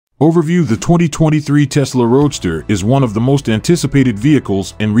Overview: the 2023 Tesla Roadster is one of the most anticipated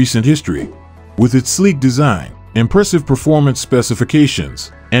vehicles in recent history. With its sleek design, impressive performance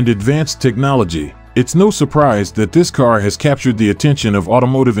specifications, and advanced technology, it's no surprise that this car has captured the attention of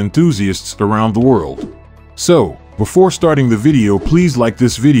automotive enthusiasts around the world. So, before starting the video, please like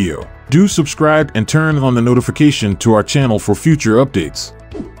this video, do subscribe and turn on the notification to our channel for future updates.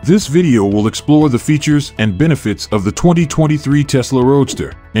 This video will explore the features and benefits of the 2023 Tesla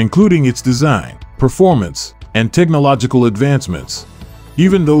Roadster, including its design, performance, and technological advancements.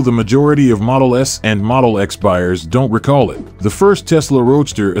 Even though the majority of Model S and Model X buyers don't recall it, the first Tesla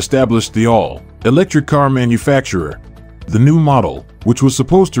Roadster established the all-electric car manufacturer. The new model, which was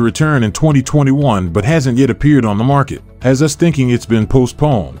supposed to return in 2021 but hasn't yet appeared on the market, has us thinking it's been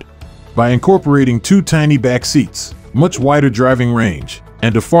postponed. By incorporating two tiny back seats, much wider driving range,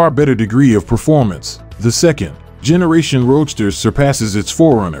 and a far better degree of performance, the second-generation Roadster surpasses its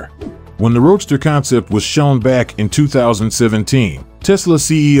forerunner. When the Roadster concept was shown back in 2017, Tesla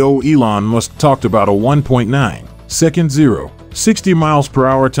CEO Elon Musk talked about a 1.9-second 0-60 miles per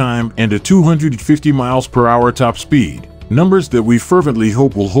hour time and a 250 miles per hour top speed, numbers that we fervently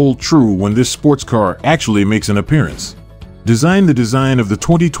hope will hold true when this sports car actually makes an appearance. The design of the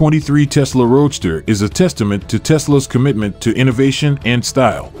 2023 Tesla Roadster is a testament to Tesla's commitment to innovation and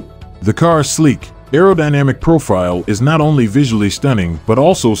style. The car's sleek, aerodynamic profile is not only visually stunning but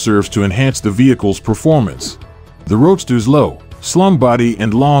also serves to enhance the vehicle's performance. The Roadster's low, slung body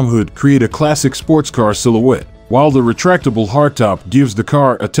and long hood create a classic sports car silhouette, while the retractable hardtop gives the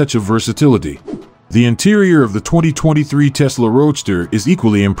car a touch of versatility. The interior of the 2023 Tesla Roadster is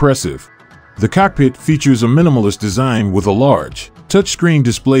equally impressive. The cockpit features a minimalist design with a large, touchscreen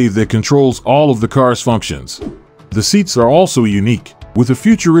display that controls all of the car's functions. The seats are also unique, with a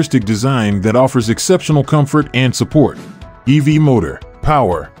futuristic design that offers exceptional comfort and support. EV motor,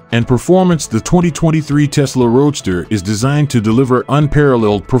 power, and performance: the 2023 Tesla Roadster is designed to deliver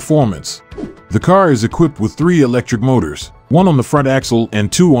unparalleled performance. The car is equipped with 3 electric motors, 1 on the front axle and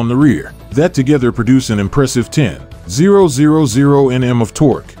 2 on the rear, that together produce an impressive 10,000 Nm of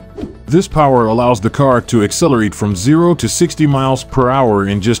torque. This power allows the car to accelerate from 0 to 60 miles per hour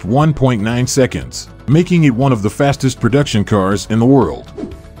in just 1.9 seconds, making it one of the fastest production cars in the world.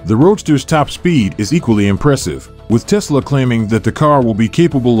 The Roadster's top speed is equally impressive, with Tesla claiming that the car will be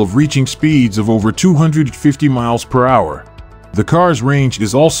capable of reaching speeds of over 250 miles per hour. The car's range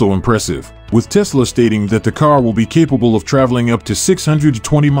is also impressive, with Tesla stating that the car will be capable of traveling up to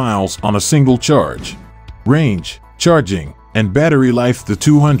 620 miles on a single charge. Range, charging, and battery life: the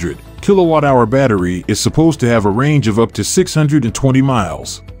 200 kilowatt-hour battery is supposed to have a range of up to 620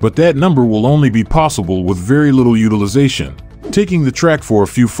 miles, but that number will only be possible with very little utilization. Taking the track for a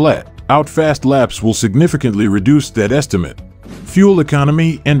few flat-out fast laps will significantly reduce that estimate. Fuel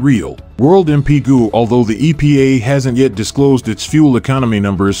economy and real-world MPG: although the EPA hasn't yet disclosed its fuel economy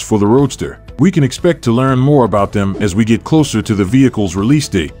numbers for the Roadster, we can expect to learn more about them as we get closer to the vehicle's release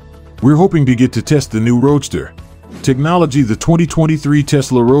date. We're hoping to get to test the new Roadster. Technology: the 2023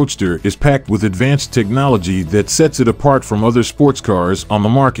 Tesla Roadster is packed with advanced technology that sets it apart from other sports cars on the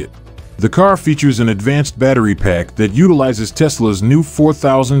market. The car features an advanced battery pack that utilizes Tesla's new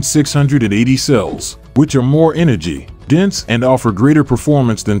 4,680 cells, which are more energy dense and offer greater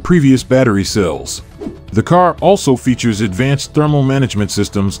performance than previous battery cells. The car also features advanced thermal management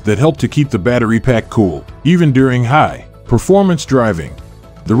systems that help to keep the battery pack cool, even during high-performance driving.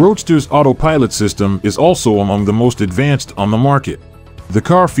 The Roadster's autopilot system is also among the most advanced on the market. The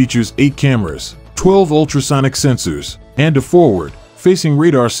car features 8 cameras, 12 ultrasonic sensors, and a forward-facing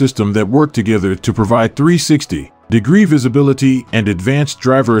radar system that work together to provide 360-degree visibility and advanced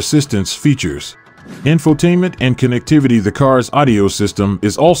driver assistance features. Infotainment and connectivity: the car's audio system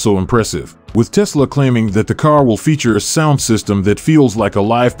is also impressive, with Tesla claiming that the car will feature a sound system that feels like a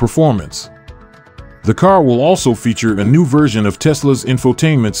live performance. The car will also feature a new version of Tesla's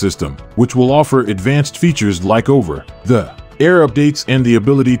infotainment system, which will offer advanced features like over-the-air updates and the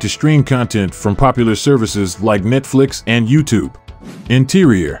ability to stream content from popular services like Netflix and YouTube.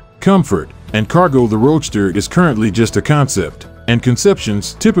 Interior, comfort, and cargo: the Roadster is currently just a concept, and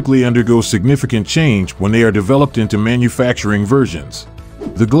conceptions typically undergo significant change when they are developed into manufacturing versions.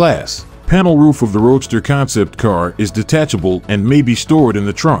 The glass panel roof of the Roadster concept car is detachable and may be stored in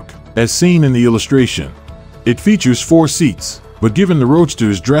the trunk, as seen in the illustration. It features 4 seats, but given the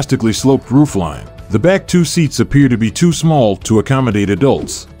Roadster's drastically sloped roofline, the back 2 seats appear to be too small to accommodate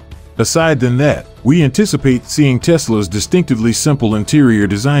adults. Aside from that, we anticipate seeing Tesla's distinctively simple interior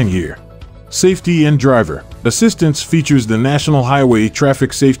design here. Safety and driver assistance features the National Highway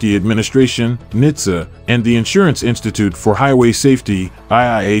Traffic Safety Administration, NHTSA, and the Insurance Institute for Highway Safety,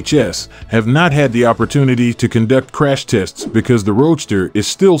 IIHS, have not had the opportunity to conduct crash tests because the Roadster is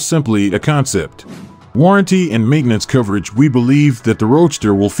still simply a concept. Warranty and maintenance coverage. We believe that the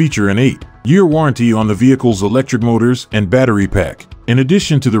Roadster will feature an 8-year warranty on the vehicle's electric motors and battery pack, in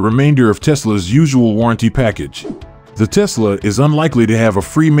addition to the remainder of Tesla's usual warranty package. The Tesla is unlikely to have a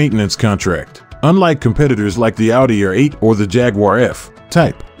free maintenance contract, unlike competitors like the Audi R8 or the Jaguar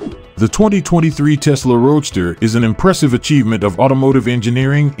F-Type. The 2023 Tesla Roadster is an impressive achievement of automotive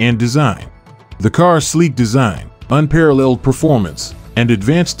engineering and design. The car's sleek design, unparalleled performance, and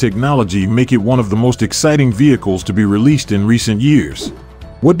advanced technology make it one of the most exciting vehicles to be released in recent years.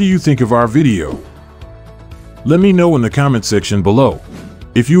 What do you think of our video? Let me know in the comment section below.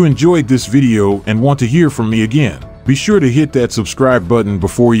 If you enjoyed this video and want to hear from me again, be sure to hit that subscribe button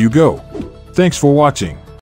before you go. Thanks for watching.